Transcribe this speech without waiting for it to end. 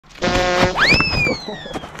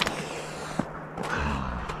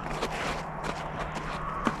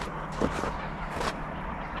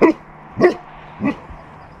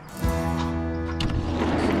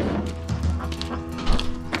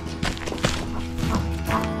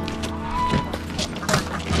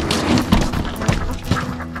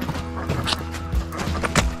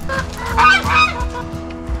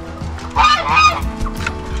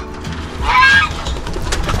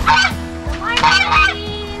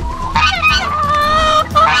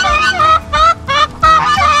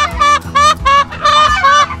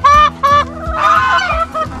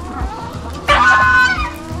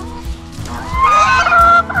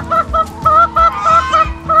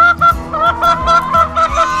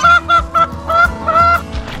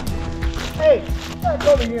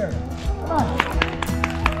Over here. Come on.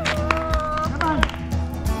 Come on.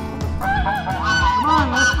 Come on,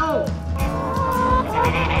 let's go.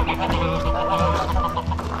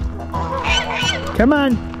 Come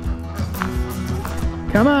on.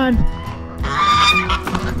 Come on.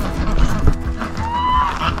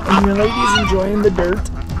 And your lady's enjoying the dirt.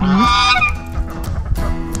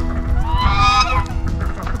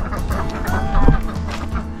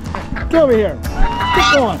 Get over here. Keep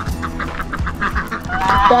going.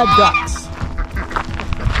 Bad ducks.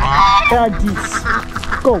 Bad geese.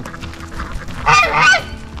 Go.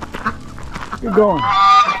 Keep going.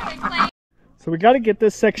 So we got to get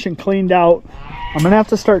this section cleaned out. I'm going to have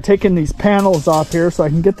to start taking these panels off here so I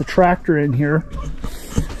can get the tractor in here.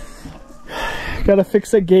 Got to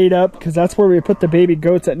fix the gate up because that's where we put the baby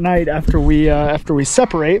goats at night after we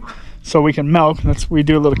separate, so we can milk. We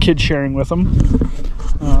do a little kid sharing with them.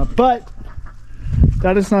 But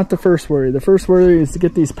that is not the first worry. The first worry is to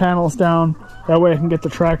get these panels down. That way I can get the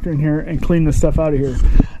tractor in here and clean this stuff out of here.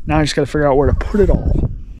 Now I just got to figure out where to put it all.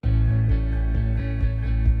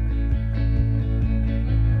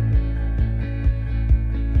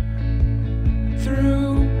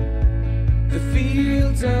 Through the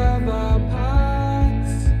fields of our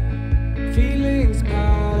paths, feelings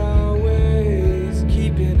part our ways,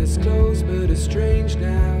 keeping us close but estranged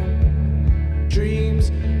now.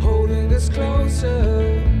 Dreams holding us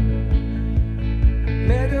closer,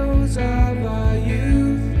 meadows of our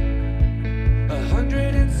youth,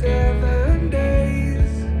 107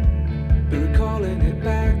 days, but recalling it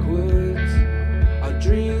backwards. Our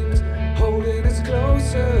dreams holding us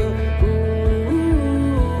closer.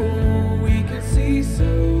 Ooh, we can see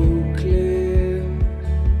so clear.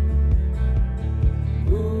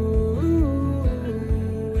 Ooh,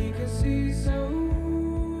 we can see so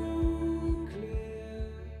clear.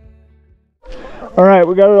 All right,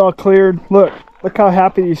 we got it all cleared. Look how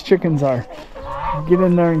happy these chickens are. Get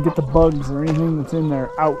in there and get the bugs or anything that's in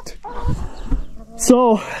there out.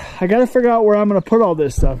 So I got to figure out where I'm going to put all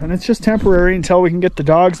this stuff, and it's just temporary until we can get the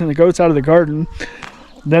dogs and the goats out of the garden.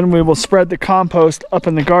 Then we will spread the compost up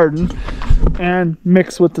in the garden and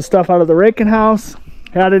mix with the stuff out of the raking house,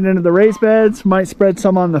 add it into the raised beds. Might spread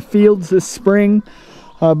some on the fields this spring.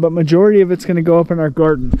 But majority of it's going to go up in our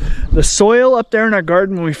garden. The soil up there in our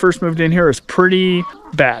garden when we first moved in here is pretty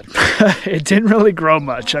bad. It didn't really grow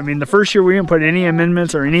much. I mean, the first year we didn't put any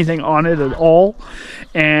amendments or anything on it at all,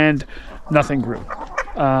 and nothing grew.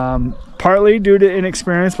 Partly due to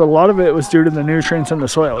inexperience, but a lot of it was due to the nutrients in the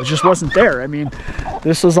soil. It just wasn't there. I mean,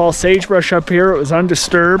 this was all sagebrush up here. It was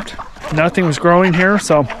undisturbed. Nothing was growing here.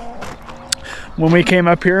 So when we came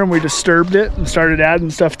up here and we disturbed it and started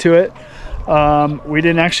adding stuff to it, we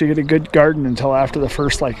didn't actually get a good garden until after the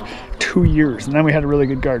first like 2 years, and then we had a really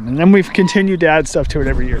good garden, and then we've continued to add stuff to it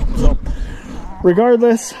every year. So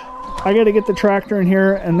regardless, I got to get the tractor in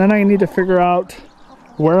here, and then I need to figure out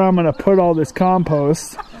where I'm going to put all this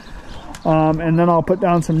compost, and then I'll put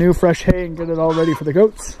down some new fresh hay and get it all ready for the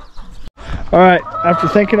goats. All right, after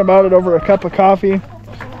thinking about it over a cup of coffee,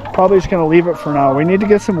 probably just going to leave it for now. We need to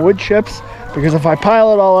get some wood chips, because if I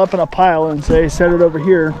pile it all up in a pile and say set it over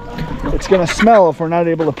here, it's going to smell if we're not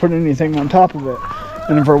able to put anything on top of it.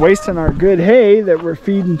 And if we're wasting our good hay that we're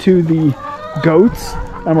feeding to the goats,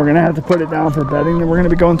 and we're going to have to put it down for bedding, then we're going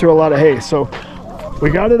to be going through a lot of hay. So we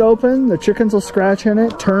got it open. The chickens will scratch in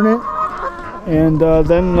it, turn it, and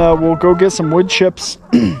then we'll go get some wood chips.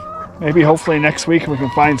 Maybe hopefully next week we can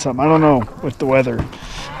find some. I don't know with the weather.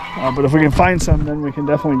 But if we can find some, then we can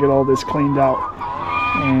definitely get all this cleaned out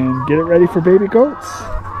and get it ready for baby goats.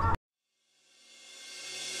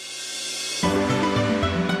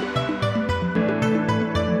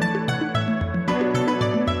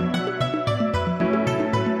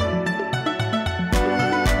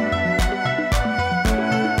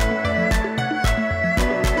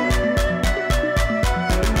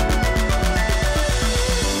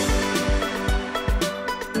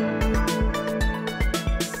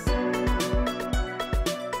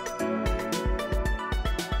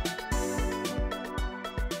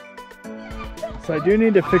 So I do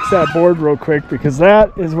need to fix that board real quick because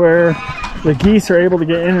that is where the geese are able to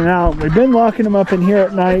get in and out. We've been locking them up in here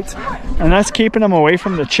at night, and that's keeping them away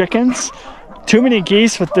from the chickens. Too many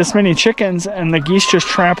geese with this many chickens, and the geese just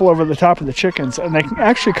trample over the top of the chickens, and they can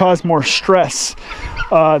actually cause more stress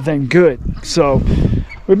than good. So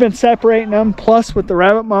we've been separating them. Plus, with the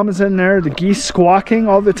rabbit mamas in there, the geese squawking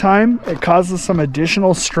all the time, it causes some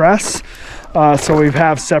additional stress. So we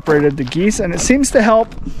have separated the geese, and it seems to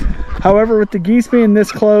help. However, with the geese being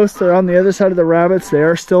this close, they're on the other side of the rabbits. They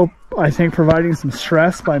are still, I think, providing some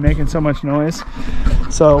stress by making so much noise.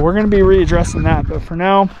 So we're going to be readdressing that. But for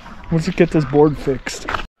now, let's just get this board fixed.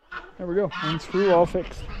 There we go. One screw all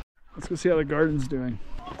fixed. Let's go see how the garden's doing.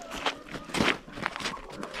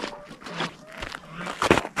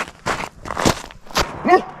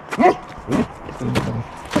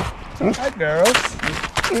 Hi, girls.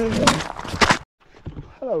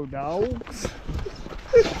 Hello, dogs.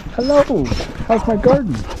 Hello. How's my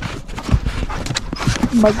garden?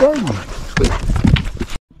 My garden.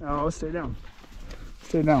 Oh, stay down.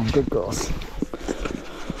 Stay down. Good girls.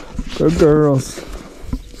 Good girls.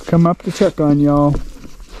 Come up to check on y'all.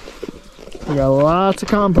 We got lots of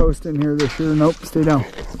compost in here this year. Nope, stay down.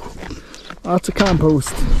 Lots of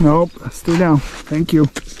compost. Nope, stay down. Thank you.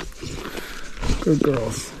 Good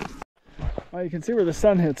girls. Well, you can see where the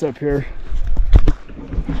sun hits up here.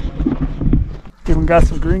 Even got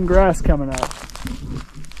some green grass coming up.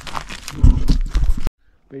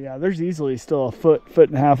 But yeah, there's easily still a foot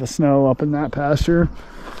and a half of snow up in that pasture.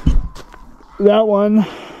 That one,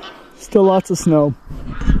 still lots of snow.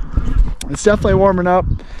 It's definitely warming up,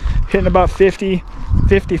 hitting about 50,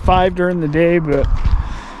 55 during the day, but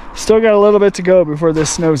still got a little bit to go before this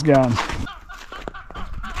snow's gone.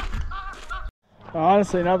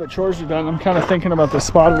 Honestly, now that chores are done, I'm kind of thinking about this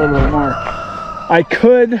spot a little bit more. I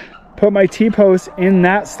could put my T-post in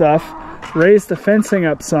that stuff, raise the fencing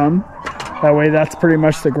up some. That way that's pretty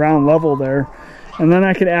much the ground level there. And then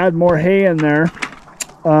I could add more hay in there.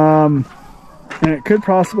 And it could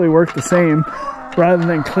possibly work the same rather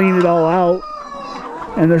than clean it all out.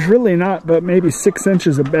 And there's really not but maybe 6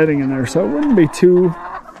 inches of bedding in there, so it wouldn't be too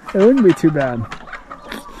bad.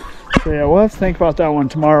 So yeah, we'll have to think about that one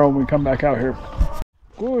tomorrow when we come back out here.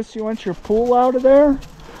 Goose, you want your pool out of there?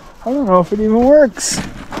 I don't know if it even works.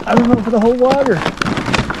 I don't know for the whole water.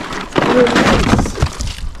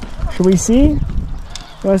 Should we see? You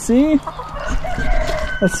want to see?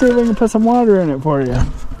 Let's see if we can put some water in it for you.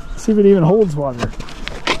 See if it even holds water.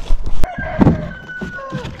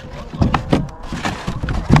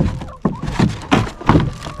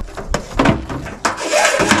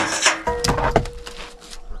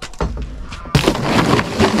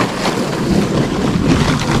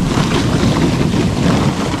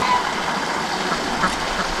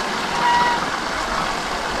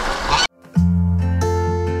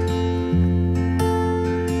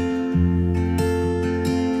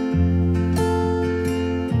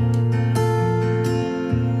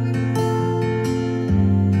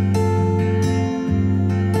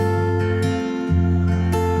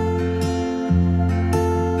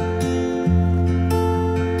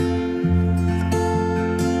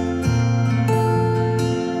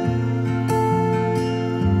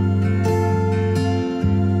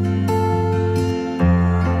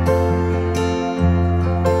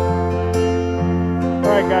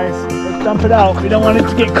 Guys, let's dump it out. We don't want it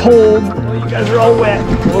to get cold. Well, you guys are all wet.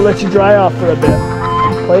 We'll let you dry off for a bit.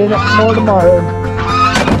 Clean it more tomorrow.